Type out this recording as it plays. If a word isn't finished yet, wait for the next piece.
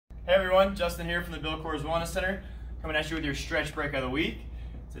Hey everyone, Justin here from the Bill Coors Wellness Center, coming at you with your stretch break of the week.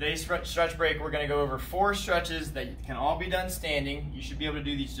 Today's stretch break, we're going to go over 4 stretches that can all be done standing. You should be able to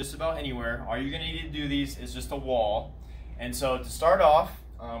do these just about anywhere. All you're going to need to do these is just a wall. And so to start off,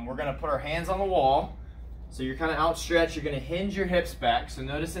 we're going to put our hands on the wall. So you're kind of outstretched. You're going to hinge your hips back. So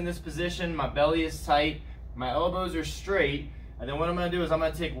notice in this position, my belly is tight, my elbows are straight. And then what I'm going to do is I'm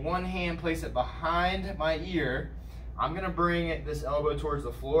going to take one hand, place it behind my ear. I'm going to bring this elbow towards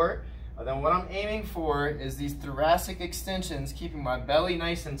the floor. And then what I'm aiming for is these thoracic extensions, keeping my belly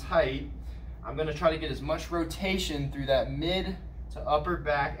nice and tight. I'm going to try to get as much rotation through that mid to upper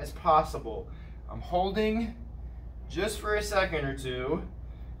back as possible. I'm holding just for a second or two.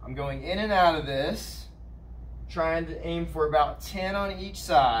 I'm going in and out of this, trying to aim for about 10 on each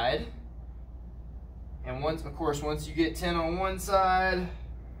side. And once you get 10 on one side,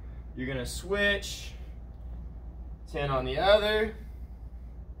 you're going to switch. 10 on the other.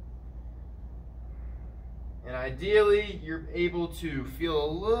 And ideally, you're able to feel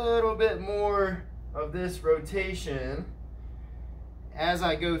a little bit more of this rotation as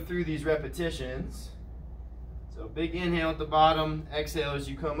I go through these repetitions. So big inhale at the bottom, exhale as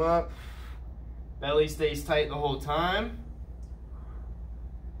you come up. Belly stays tight the whole time.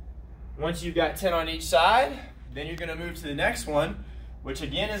 Once you've got 10 on each side, then you're going to move to the next one, which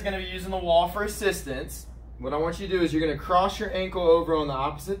again is going to be using the wall for assistance. What I want you to do is you're going to cross your ankle over on the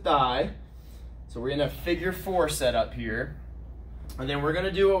opposite thigh. So we're in a figure 4 setup here. And then we're going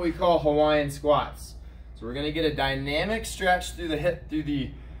to do what we call Hawaiian squats. So we're going to get a dynamic stretch through the hip, through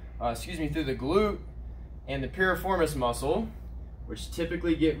the glute and the piriformis muscle, which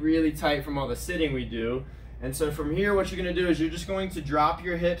typically get really tight from all the sitting we do. And so from here, what you're going to do is you're just going to drop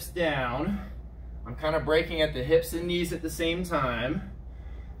your hips down. I'm kind of breaking at the hips and knees at the same time.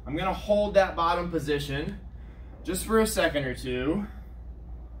 I'm going to hold that bottom position just for a second or two,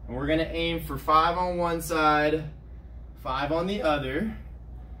 and we're going to aim for 5 on one side, 5 on the other.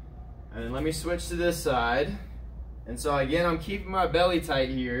 And then let me switch to this side. And so again, I'm keeping my belly tight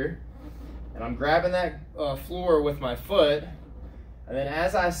here, and I'm grabbing that floor with my foot. And then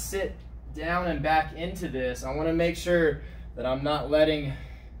as I sit down and back into this, I want to make sure that I'm not letting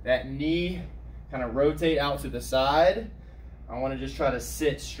that knee kind of rotate out to the side. I want to just try to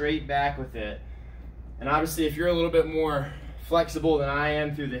sit straight back with it. And obviously, if you're a little bit more flexible than I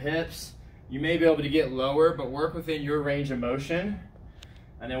am through the hips, you may be able to get lower, but work within your range of motion.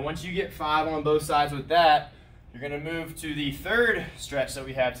 And then once you get 5 on both sides with that, you're going to move to the third stretch that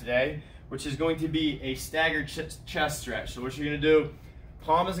we have today, which is going to be a staggered chest stretch. So what you're going to do,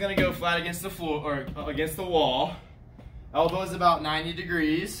 palm is going to go flat against the floor or against the wall. Elbow is about 90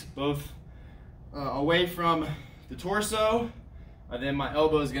 degrees, both away from the torso. And then my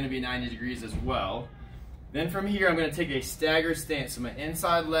elbow is going to be 90 degrees as well. Then from here, I'm going to take a staggered stance. So my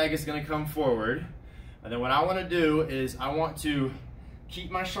inside leg is going to come forward. And then what I want to do is I want to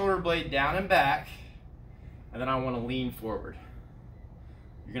keep my shoulder blade down and back. And then I want to lean forward.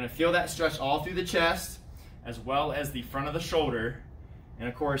 You're going to feel that stretch all through the chest as well as the front of the shoulder. And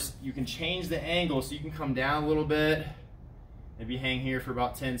of course, you can change the angle so you can come down a little bit. Maybe hang here for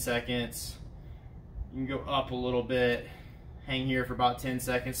about 10 seconds. You can go up a little bit. Hang here for about 10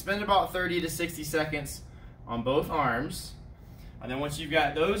 seconds. Spend about 30 to 60 seconds on both arms. And then once you've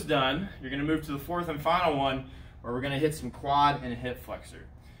got those done, you're going to move to the 4th and final one, where we're going to hit some quad and hip flexor.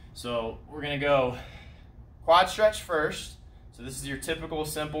 So we're going to go quad stretch first. So this is your typical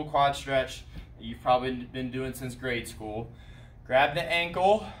simple quad stretch that you've probably been doing since grade school. Grab the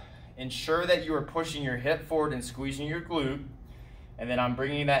ankle, ensure that you are pushing your hip forward and squeezing your glute. And then I'm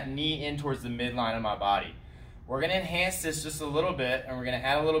bringing that knee in towards the midline of my body. We're going to enhance this just a little bit, and we're going to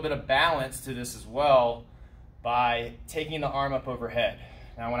add a little bit of balance to this as well by taking the arm up overhead.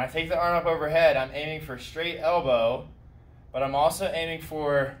 Now when I take the arm up overhead, I'm aiming for straight elbow, but I'm also aiming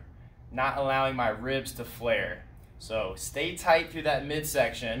for not allowing my ribs to flare. So stay tight through that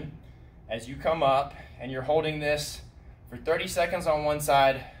midsection as you come up, and you're holding this for 30 seconds on one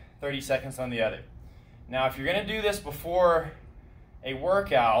side, 30 seconds on the other. Now if you're going to do this before a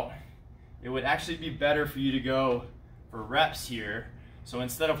workout, it would actually be better for you to go for reps here. So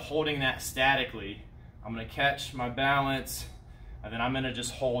instead of holding that statically, I'm going to catch my balance, and then I'm going to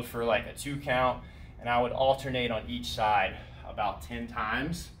just hold for like a 2 count, and I would alternate on each side about 10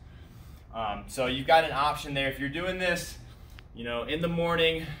 times. So you've got an option there. If you're doing this, you know, in the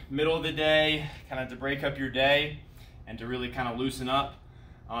morning, middle of the day, kind of to break up your day and to really kind of loosen up,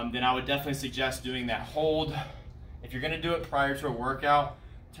 then I would definitely suggest doing that hold. If you're going to do it prior to a workout,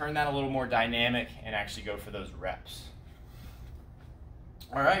 turn that a little more dynamic and actually go for those reps.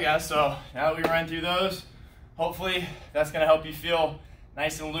 All right, guys, so now that we ran through those, hopefully that's going to help you feel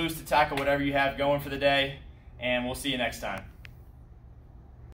nice and loose to tackle whatever you have going for the day, and we'll see you next time.